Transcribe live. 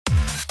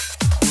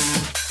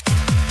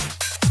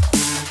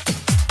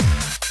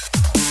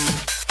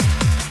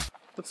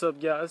What's up,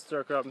 guys?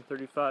 Dark Robin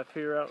 35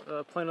 here,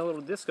 out playing a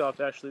little disc golf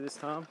actually this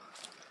time.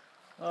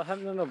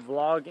 Haven't done a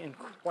vlog in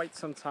quite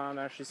some time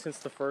actually, since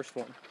the first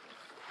one.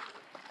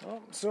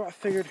 So I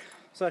figured I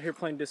was out here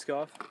playing disc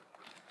golf.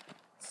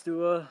 Let's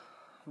do a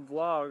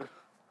vlog.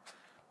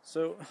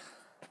 So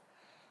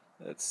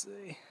let's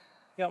see.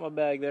 Got my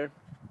bag there.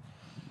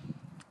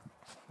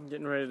 I'm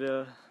getting ready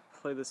to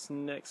play this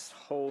next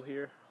hole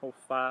here, hole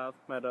 5.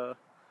 I'm at a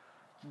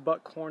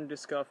Buckhorn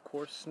Disc Golf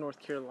Course, North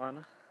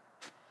Carolina.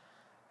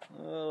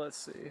 Let's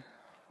see,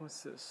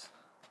 what's this?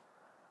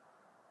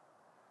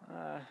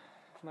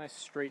 Nice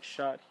straight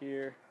shot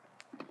here.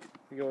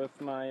 We go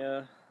with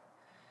my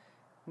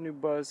new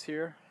Buzz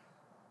here.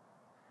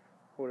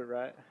 Hold it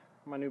right.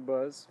 My new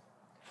Buzz,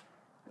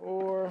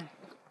 or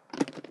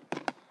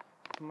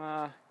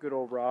my good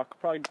old rock.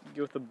 Probably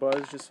go with the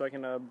Buzz just so I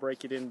can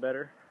break it in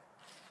better.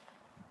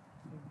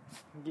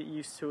 Get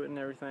used to it and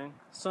everything.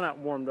 Still not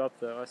warmed up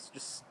though. I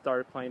just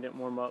started playing, didn't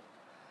warm up.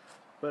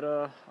 But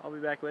I'll be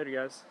back later,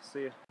 guys.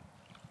 See ya.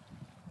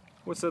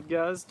 What's up,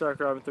 guys? Dark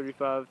Robin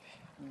 35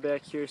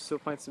 back here, still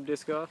playing some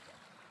disc golf.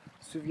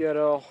 So we've got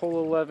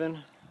hole 11.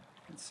 You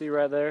can see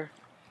right there.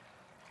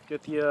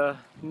 Got the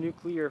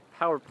nuclear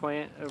power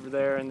plant over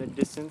there in the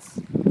distance.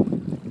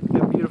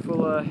 Got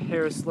beautiful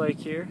Harris Lake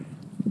here.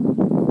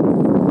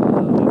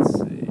 Let's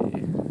see.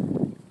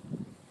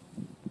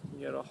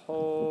 You got a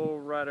hole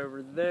right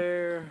over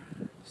there.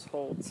 It's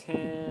hole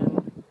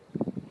 10.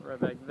 Right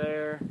back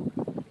there.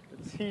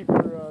 The tee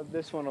for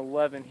this one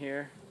 11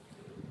 here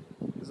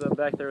is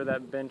back there where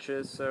that bench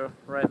is, so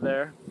right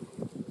there.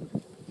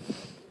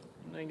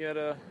 And I got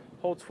a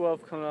hole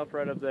 12 coming up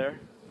right up there.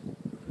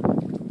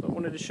 I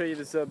wanted to show you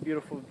this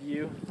beautiful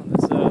view on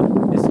this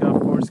disc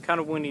golf course. Kind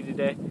of windy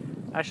today.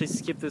 I actually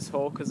skipped this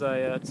hole because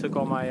I took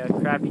all my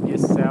crappy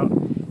discs out.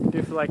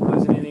 Didn't feel like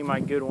losing any of my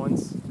good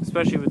ones,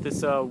 especially with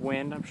this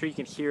wind. I'm sure you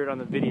can hear it on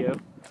the video.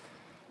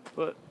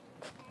 But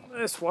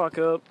let's walk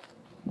up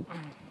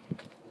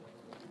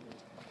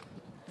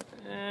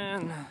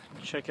and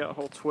check out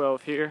hole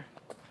 12 here.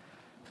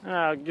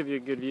 I'll give you a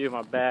good view of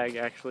my bag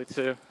actually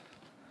too.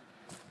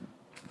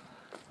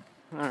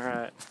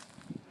 Alright.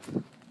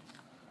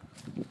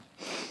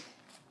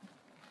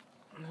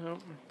 Well,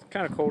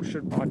 kind of cold,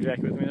 should brought my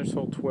jacket with me. There's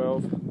hole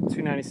 12,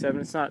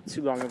 297. It's not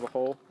too long of a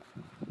hole.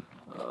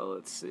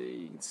 Let's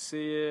see, you can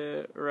see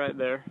it right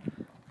there.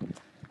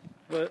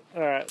 But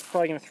alright,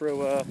 probably gonna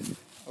throw a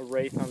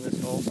Wraith on this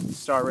hole,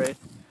 Star Wraith.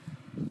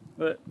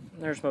 But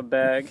there's my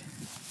bag.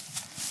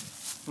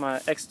 My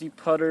XD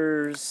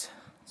putters.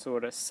 So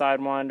what, a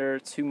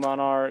Sidewinder, 2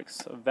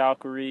 Monarchs, a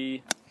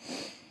Valkyrie,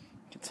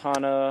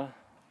 Katana,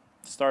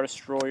 Star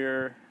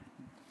Destroyer,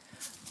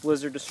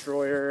 Blizzard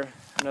Destroyer,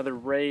 another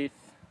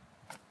Wraith.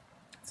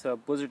 It's a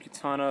Blizzard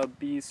Katana,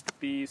 Beast,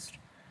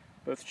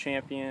 both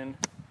champion.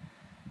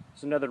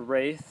 There's another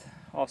Wraith,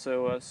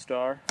 also a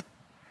Star.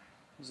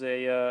 There's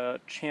a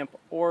Champ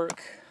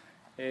Orc,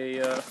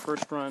 a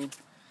first run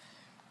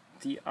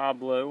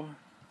Diablo,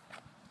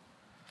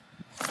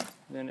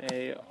 then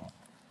a,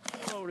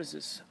 what is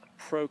this?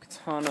 Pro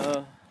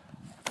Katana,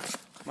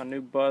 my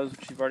new Buzz,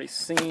 which you've already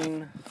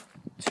seen,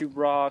 2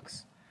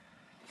 rocks,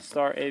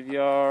 Star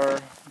AVR,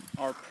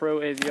 our Pro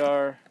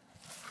AVR,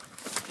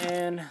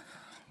 and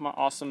my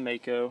awesome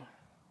Mako.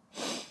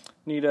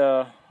 Need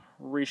to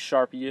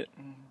re-sharpie it,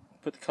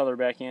 put the color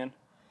back in,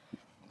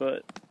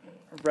 but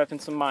repping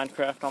some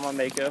Minecraft on my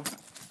Mako.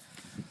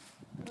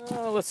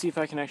 Let's see if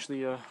I can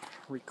actually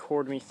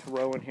record me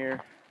throwing here.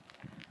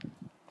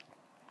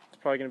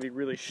 It's probably going to be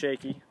really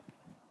shaky.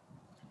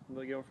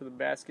 Really going for the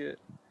basket.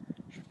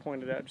 Should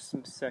point it out just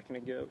a second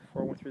ago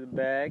before I went through the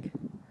bag.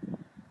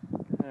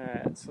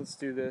 Alright, so let's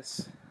do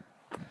this.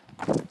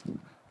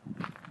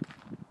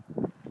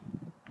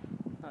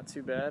 Not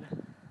too bad.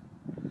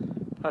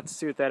 I'll have to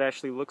see what that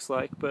actually looks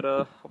like, but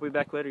I'll be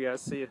back later, guys.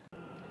 See ya.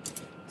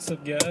 What's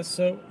up, guys?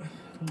 So,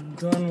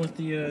 done with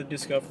the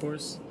disc golf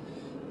course.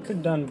 Could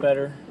have done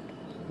better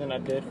than I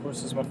did. Of course,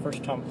 this is my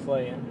first time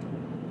playing.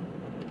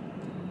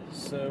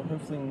 So,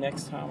 hopefully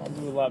next time I'll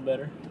do a lot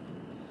better.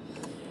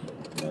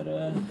 But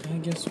I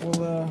guess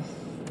we'll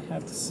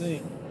have to see.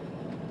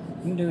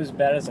 I didn't do as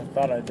bad as I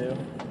thought I'd do,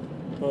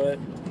 but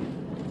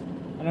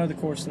I know the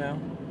course now,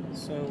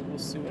 so we'll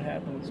see what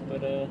happens.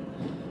 But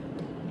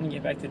I'm gonna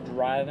get back to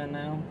driving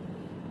now,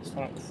 so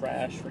I don't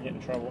crash or get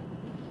in trouble.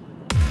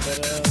 But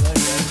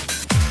later.